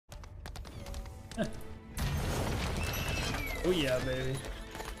Oh yeah, baby.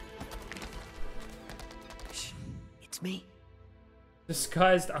 Shh, it's me.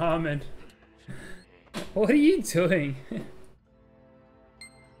 Disguised Armin. What are you doing?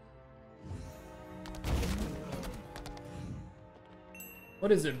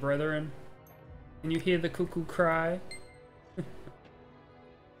 What is it, brethren? Can you hear the cuckoo cry?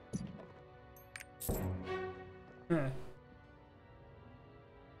 Huh.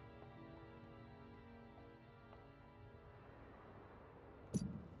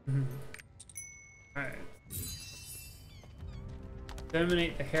 Alright.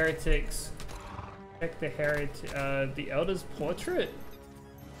 Terminate the heretics. Check the Elder's portrait?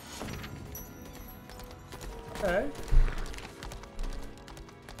 Okay.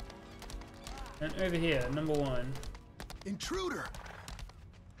 And over here, number 1. Intruder!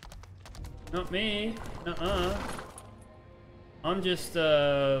 Not me. Nuh-uh. I'm just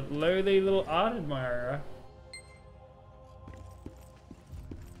a lowly little art admirer.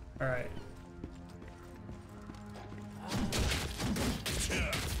 Alright.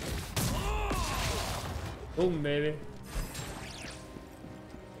 Boom, baby.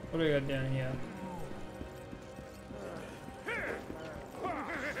 What do we got down here?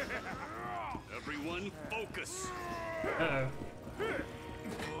 Everyone focus. Uh-oh.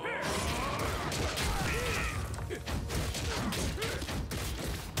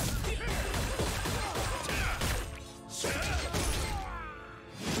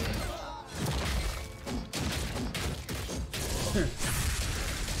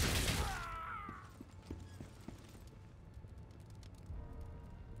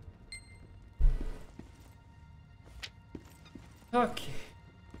 Okay.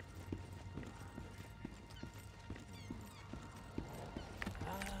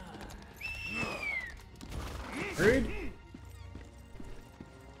 Rude.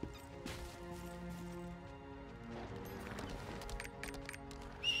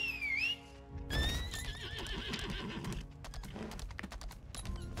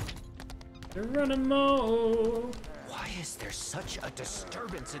 Geronimo. Why is there such a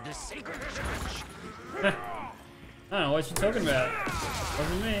disturbance in this sacred church? I don't know what you're talking about.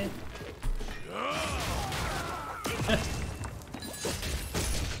 Wasn't me.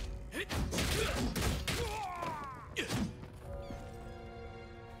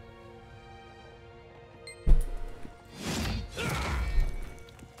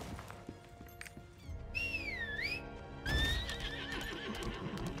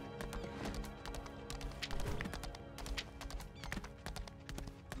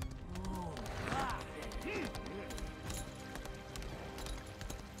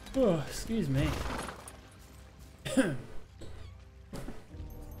 Oh, excuse me.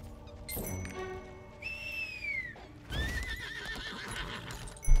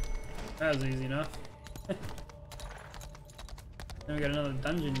 That was easy enough. Then we got another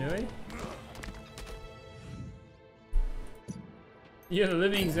dungeon, do we? You're the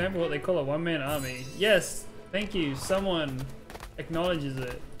living example of what they call a one-man army. Yes, thank you. Someone acknowledges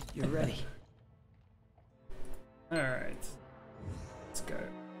it. You're ready. Alright. Let's go.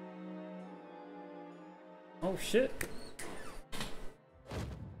 Oh shit.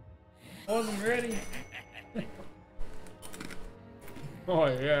 I wasn't ready. Oh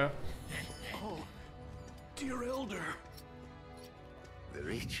yeah. Oh, dear Elder. The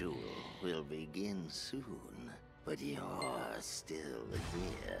ritual will begin soon, but you're still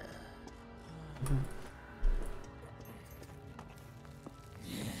here.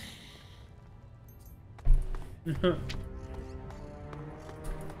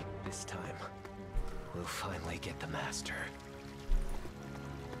 This time, we'll finally get the master.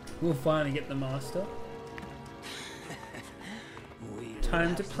 We'll finally get the master. We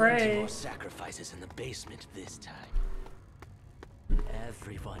Time to have pray. plenty more sacrifices in the basement this time.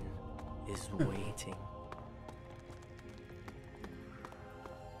 Everyone is waiting.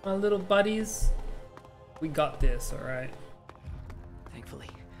 My little buddies. We got this, alright? Thankfully,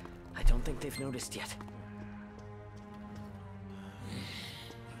 I don't think they've noticed yet.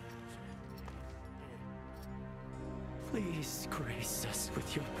 Please grace us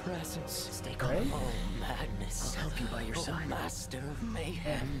with your presence. Stay calm. Right? Oh, madness. I'll help you by your side. Master of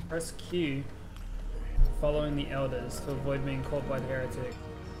mayhem. Press Q. Following the elders to avoid being caught by the heretic.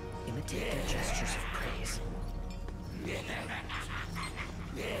 Imitate their gestures of praise.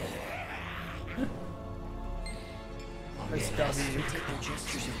 Press W. Imitate their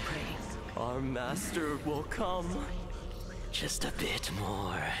gestures of praise. Our master will come. Just a bit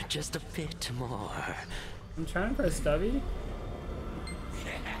more. Just a bit more. I'm trying to press W.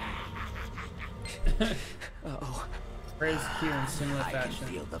 Uh-oh. Praise Q in similar I can fashion.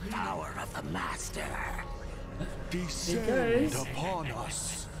 feel the power of the master. Descend goes. upon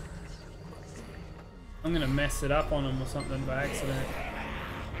us. I'm gonna mess it up on him or something by accident.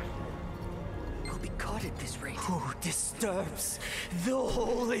 We'll be caught at this rate. Who disturbs the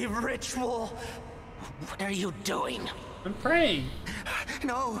holy ritual? What are you doing? I'm praying.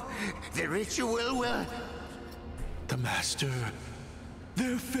 No, the ritual will... The master.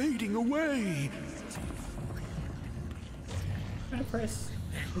 They're fading away. I'm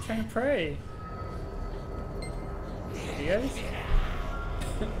trying to pray. You guys?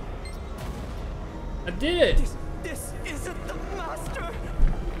 I did it! This isn't the master.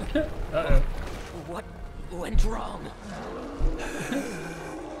 Uh-oh. What went wrong?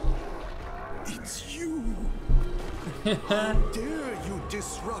 It's you. How dare you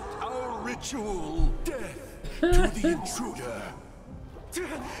disrupt our ritual? Death to the intruder.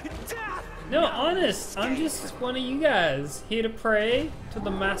 Death! No, honest, I'm just one of you guys here to pray to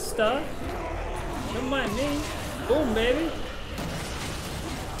the master. Don't mind me. Boom, baby.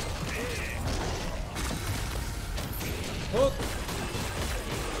 Oh.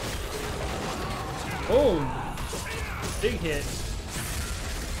 Boom. Big hit.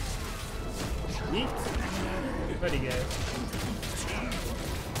 Yeet. Where'd he go?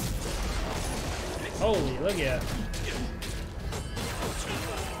 Holy, look at it.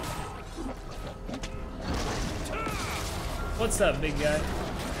 What's up, big guy?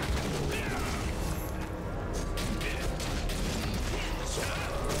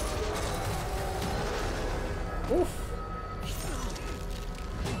 Oof.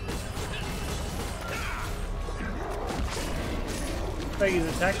 Looks like he's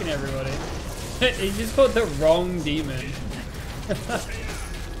attacking everybody. He just caught the wrong demon. That's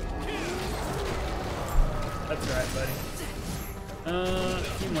right, buddy. A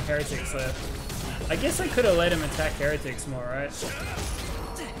few more heretics left. I guess I could have let him attack heretics more, right?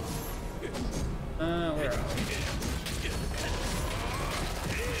 Where are we?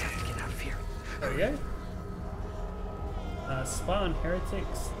 Get out of here. There we go. Spawn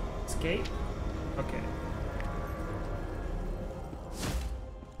heretics. Escape. Okay.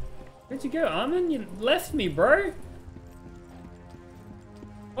 Where'd you go, Armin? You left me, bro.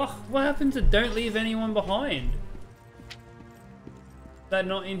 Oh, what happened to don't leave anyone behind? Is that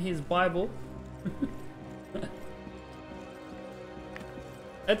not in his Bible?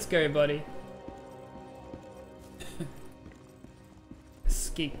 Let's go, buddy.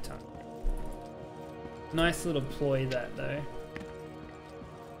 Escape time. Nice little ploy, that though.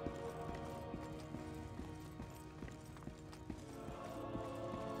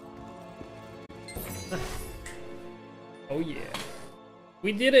 Oh yeah.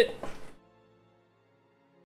 We did it!